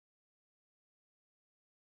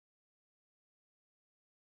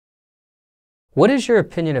What is your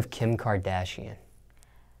opinion of Kim Kardashian?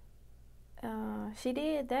 She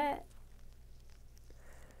did that.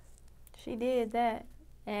 She did that.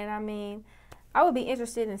 And I mean, I would be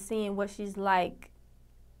interested in seeing what she's like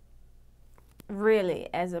really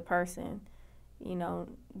as a person, you know,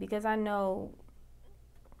 because I know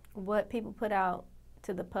what people put out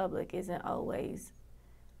to the public isn't always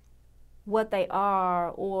what they are,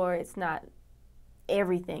 or it's not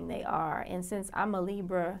everything they are. And since I'm a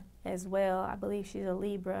Libra as well, I believe she's a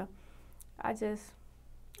Libra, I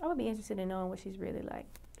would be interested in knowing what she's really like.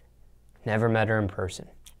 Never met her in person?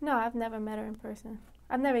 No, I've never met her in person.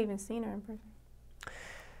 I've never even seen her in person.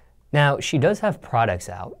 Now, she does have products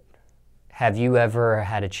out. Have you ever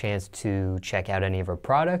had a chance to check out any of her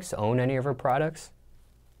products, own any of her products?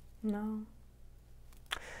 No.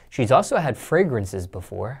 She's also had fragrances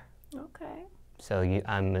before. Okay. So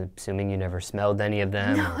I'm assuming you never smelled any of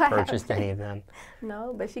them or purchased any of them?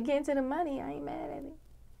 No, but she getting to the money. I ain't mad at it.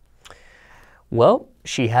 Well,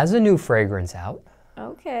 she has a new fragrance out.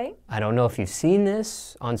 Okay. I don't know if you've seen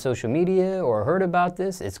this on social media or heard about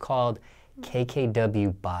this. It's called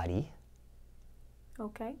KKW Body.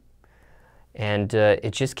 Okay. And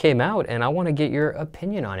it just came out, and I want to get your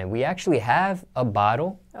opinion on it. We actually have a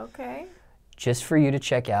bottle. Okay. Just for you to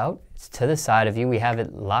check out. It's to the side of you. We have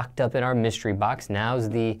it locked up in our mystery box. Now's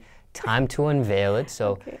the time to unveil it.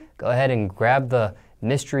 So go ahead and grab the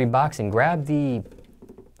mystery box and grab the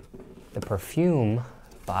perfume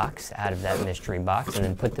box out of that mystery box, and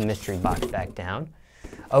then put the mystery box back down.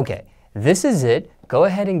 Okay, this is it. Go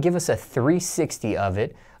ahead and give us a 360 of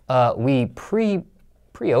it. We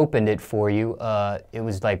pre-opened it for you. It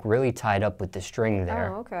was like really tied up with the string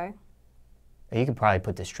there. Oh, okay. You could probably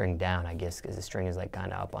put the string down, I guess, because the string is like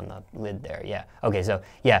kind of up on the lid there. Yeah. Okay, so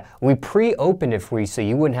yeah, we pre-opened it for you so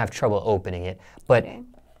you wouldn't have trouble opening it. But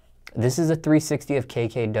this is a 360 of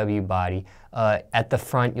KKW Body. At the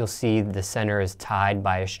front, you'll see the center is tied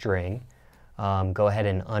by a string. Go ahead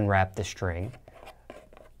and unwrap the string.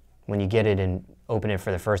 When you get it and open it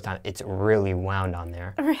for the first time, it's really wound on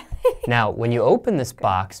there. Really? Now, when you open this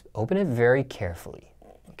box, open it very carefully.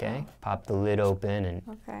 Okay? Pop the lid open and.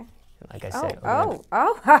 Okay. Like I said. Whoa.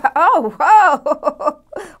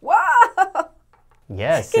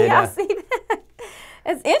 Yes. Can y'all see that?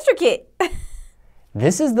 It's intricate.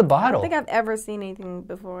 This is the bottle. I don't think I've ever seen anything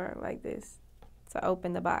before like this. To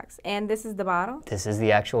open the box. And this is the bottle? This is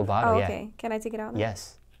the actual bottle, yeah. Okay. Can I take it out now?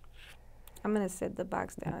 Yes. I'm going to set the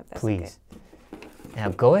box down if that's Please. Okay. Now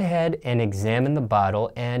go ahead and examine the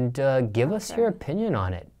bottle and give us your opinion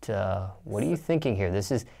on it. What are you thinking here?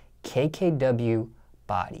 This is KKW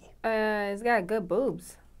Body. It's got good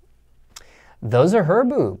boobs. Those are her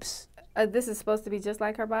boobs. This is supposed to be just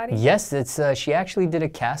like her body? Yes, it's. She actually did a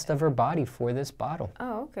cast of her body for this bottle.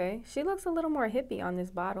 Oh, okay. She looks a little more hippie on this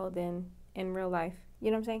bottle than in real life.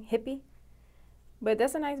 You know what I'm saying? Hippie. But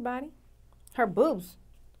that's a nice body. Her boobs.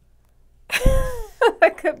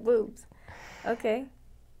 Good boobs. Okay.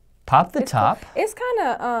 Pop the top. Cool. It's kind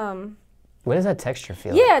of what does that texture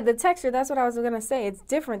feel like? Yeah, like? The texture, that's what I was going to say. It's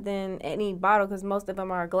different than any bottle because most of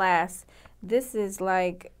them are glass. This is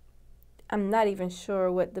like, I'm not even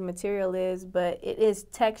sure what the material is, but it is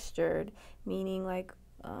textured, meaning like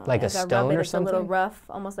a stone or something? It's a little rough,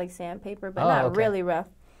 almost like sandpaper, but not really rough.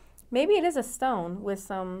 Maybe it is a stone with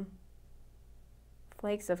some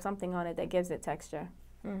flakes of something on it that gives it texture.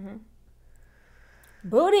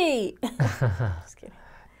 Booty! Just kidding.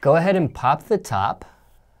 Go ahead and pop the top.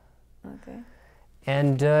 Okay.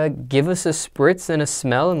 And give us a spritz and a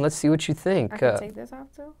smell, and let's see what you think. I can take this off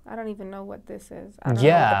too? I don't even know what this is. I don't know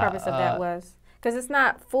what the purpose of that was. Because it's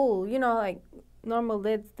not full. You know, like normal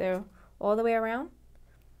lids, they're all the way around.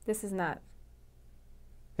 This is not.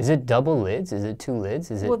 Is it double lids? Is it two lids?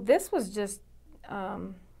 Is it? Well, this was just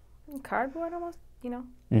cardboard almost, you know,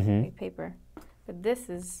 like paper. But this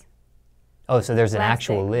is. Oh, so there's plastic, an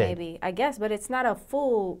actual lid. Maybe, I guess, but it's not a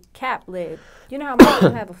full cap lid. You know how most of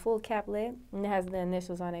them have a full cap lid? And it has the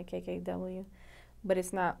initials on it, KKW. But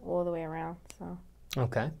it's not all the way around, so.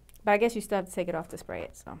 Okay. But I guess you still have to take it off to spray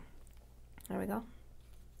it, so. There we go.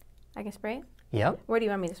 I can spray it? Yep. Where do you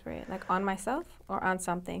want me to spray it? Like on myself or on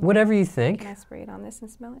something? Whatever you think. Can I spray it on this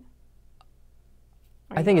and smell it?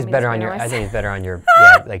 I think it's better on your. I think it's better on your,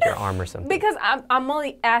 like your arm or something. Because I'm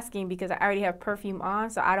only asking because I already have perfume on,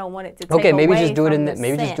 so I don't want it to take okay, maybe away just do it in the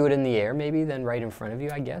maybe scent. just do it in the air, maybe then right in front of you,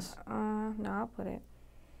 I guess. No, I'll put it.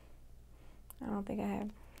 I don't think I have.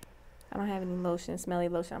 I don't have any lotion, smelly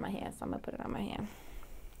lotion on my hand, so I'm gonna put it on my hand.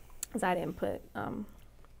 Cause I didn't put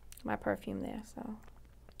my perfume there, so.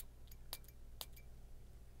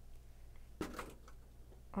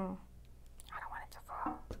 I don't want it to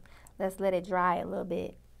fall. Let's let it dry a little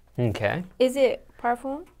bit. Okay. Is it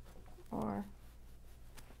perfume or?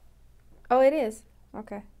 Oh, it is.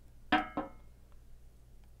 Okay.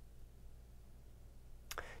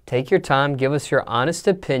 Take your time. Give us your honest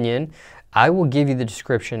opinion. I will give you the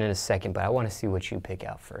description in a second, but I want to see what you pick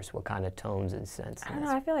out first. What kind of tones and scents? I don't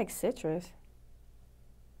know. I feel like citrus.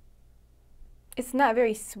 It's not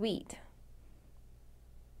very sweet.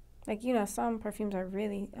 Like, you know, some perfumes are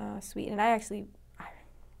really sweet, and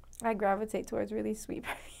I gravitate towards really sweet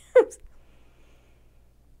perfumes.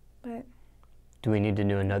 But do we need to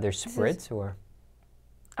do another spritz or?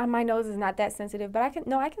 My nose is not that sensitive, but I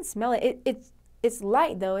can smell it. It's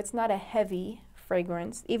light though. It's not a heavy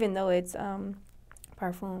fragrance, even though it's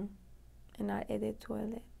perfume and not eau de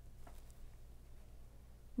toilette.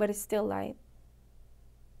 But it's still light.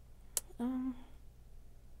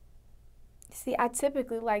 See, I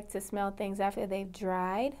typically like to smell things after they've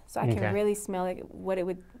dried, so I can really smell what it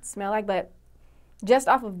would smell like. But just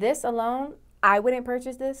off of this alone, I wouldn't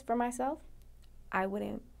purchase this for myself. I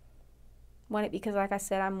wouldn't want it because, like I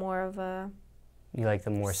said, I'm more of a... You like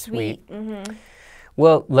the more sweet. Mm-hmm.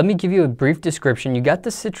 Well, let me give you a brief description. You got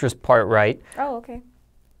the citrus part right. Oh, okay.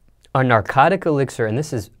 A narcotic elixir, and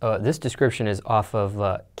this description is off of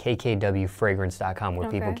KKWFragrance.com,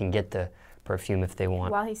 where people can get the perfume if they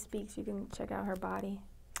want. While he speaks, you can check out her body.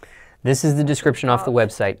 This is the description off the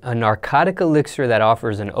website. A narcotic elixir that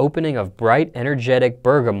offers an opening of bright, energetic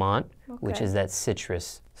bergamot, which is that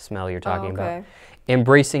citrus smell you're talking about,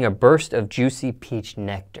 embracing a burst of juicy peach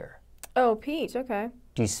nectar. Oh, peach, okay.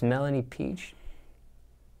 Do you smell any peach?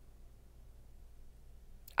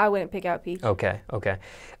 I wouldn't pick out peach. Okay, okay.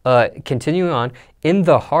 Continuing on, in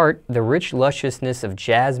the heart, the rich lusciousness of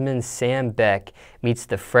jasmine sambec meets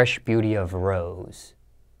the fresh beauty of rose.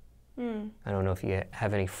 I don't know if you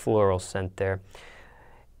have any floral scent there.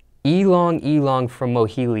 Ylang from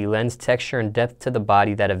Mohili lends texture and depth to the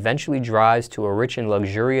body that eventually dries to a rich and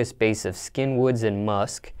luxurious base of skin woods and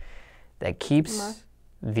musk that keeps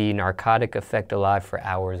the narcotic effect alive for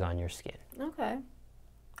hours on your skin. Okay.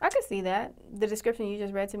 I could see that. The description you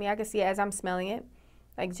just read to me, I could see it as I'm smelling it.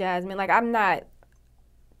 Like jasmine. Like I'm not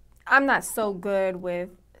so good with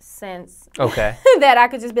scents. Okay. That I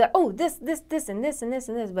could just be like, oh, this, and this, and this,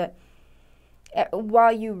 and this. But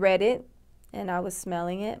while you read it and I was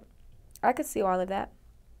smelling it, I could see all of that.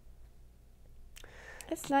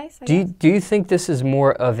 It's nice. Do you think this is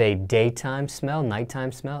more of a daytime smell,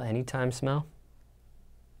 nighttime smell, anytime smell?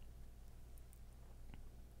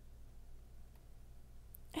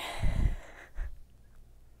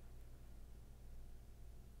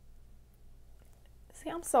 See,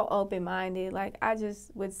 I'm so open-minded. Like, I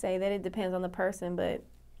just would say that it depends on the person, but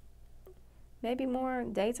maybe more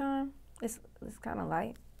daytime. It's kind of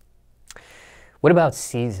light. What about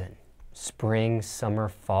season? Spring, summer,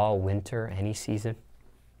 fall, winter, any season?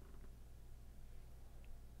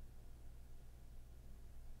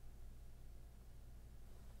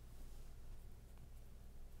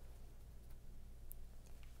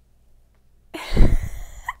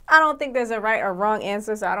 I don't think there's a right or wrong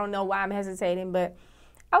answer, so I don't know why I'm hesitating, but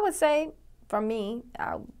I would say, for me,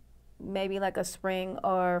 maybe like a spring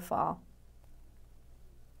or fall.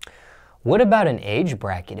 What about an age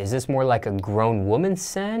bracket? Is this more like a grown woman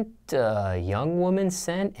scent, a young woman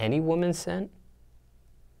scent, any woman scent?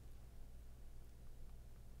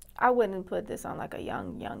 I wouldn't put this on like a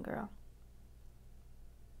young girl.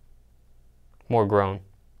 More grown.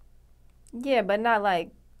 Yeah, but not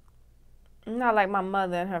like my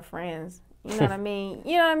mother and her friends. You know what I mean?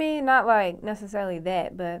 You know what I mean? Not like necessarily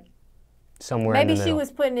that, but somewhere in the middle. Maybe she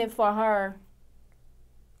was putting it for her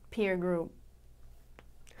peer group.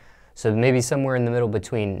 So maybe somewhere in the middle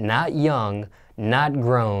between not young, not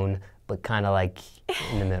grown, but kind of like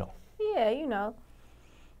in the middle. Yeah, you know.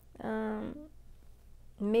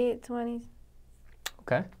 Mid-20s.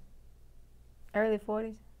 Okay. Early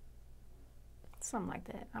 40s. Something like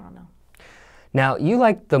that. I don't know. Now, you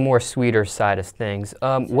like the more sweeter side of things.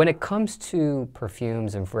 When it comes to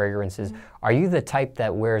perfumes and fragrances, are you the type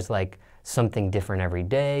that wears like something different every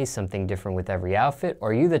day, something different with every outfit?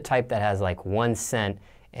 Or are you the type that has like one scent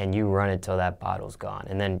and you run it till that bottle's gone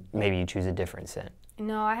and then maybe you choose a different scent?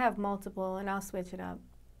 No, I have multiple and I'll switch it up.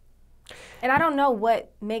 And I don't know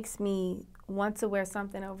what makes me want to wear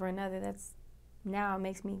something over another. Now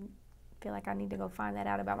makes me feel like I need to go find that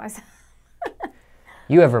out about myself.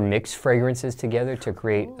 You ever mix fragrances together to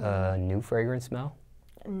create a new fragrance smell?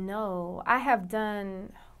 No, I have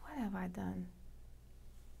done, what have I done?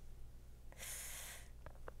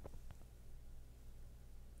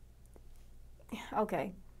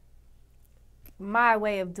 Okay. My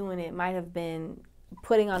way of doing it might have been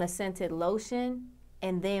putting on a scented lotion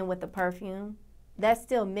and then with the perfume, that's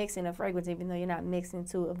still mixing a fragrance, even though you're not mixing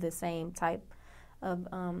two of the same type of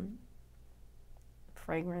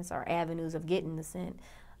fragrance or avenues of getting the scent.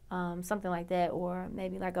 Something like that, or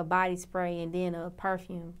maybe like a body spray and then a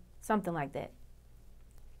perfume, something like that.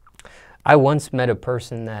 I once met a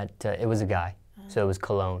person that, it was a guy, so it was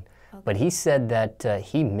cologne. Okay. But he said that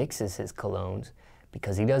he mixes his colognes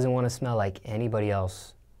because he doesn't want to smell like anybody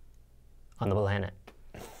else on the planet.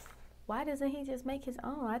 He doesn't he just make his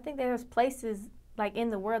own? I think there's places like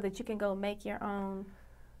in the world that you can go make your own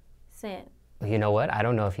scent. You know what? I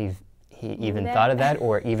don't know if he even thought of that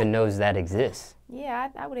or even knows that exists. Yeah,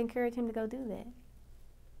 I would encourage him to go do that.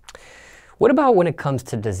 What about when it comes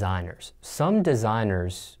to designers? Some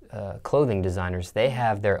designers, clothing designers, they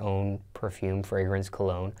have their own perfume, fragrance,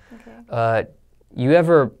 cologne. Okay. You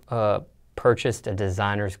ever purchased a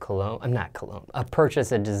designer's cologne? Not cologne.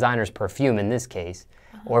 Purchased a designer's perfume in this case,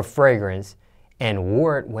 or fragrance, and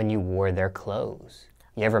wore it when you wore their clothes?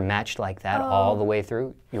 You ever matched like that all the way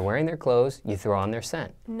through? You're wearing their clothes, you throw on their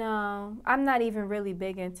scent. No, I'm not even really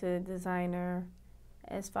big into designer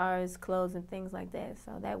as far as clothes and things like that,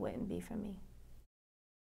 so that wouldn't be for me.